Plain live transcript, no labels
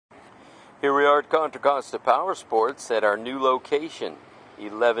Here we are at Contra Costa Powersports at our new location,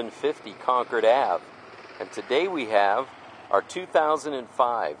 1150 Concord Ave. And today we have our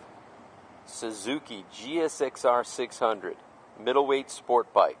 2005 Suzuki GSX-R600 middleweight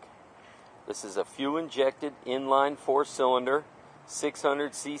sport bike. This is a fuel-injected inline 4-cylinder,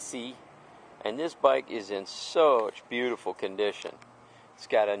 600cc, and this bike is in such beautiful condition. It's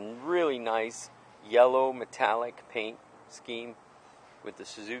got a really nice yellow metallic paint scheme with the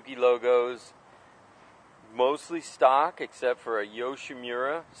Suzuki logos, mostly stock except for a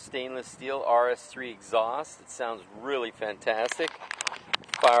Yoshimura Stainless Steel RS3 exhaust. It sounds really fantastic.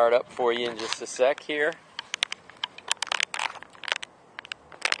 Fire it up for you in just a sec here.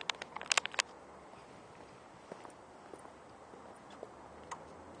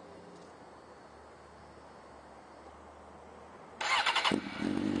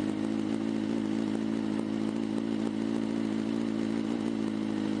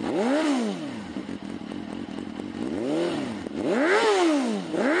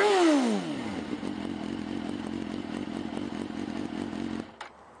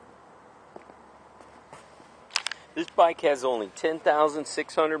 This bike has only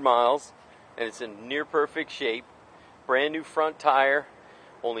 10,600 miles and it's in near perfect shape. Brand new front tire,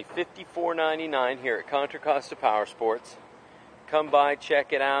 only $54.99 here at Contra Costa Powersports. Come by,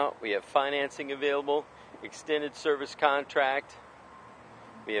 check it out. We have financing available, extended service contract.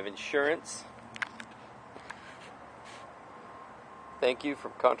 We have insurance. Thank you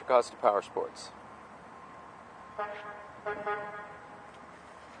from Contra Costa Powersports.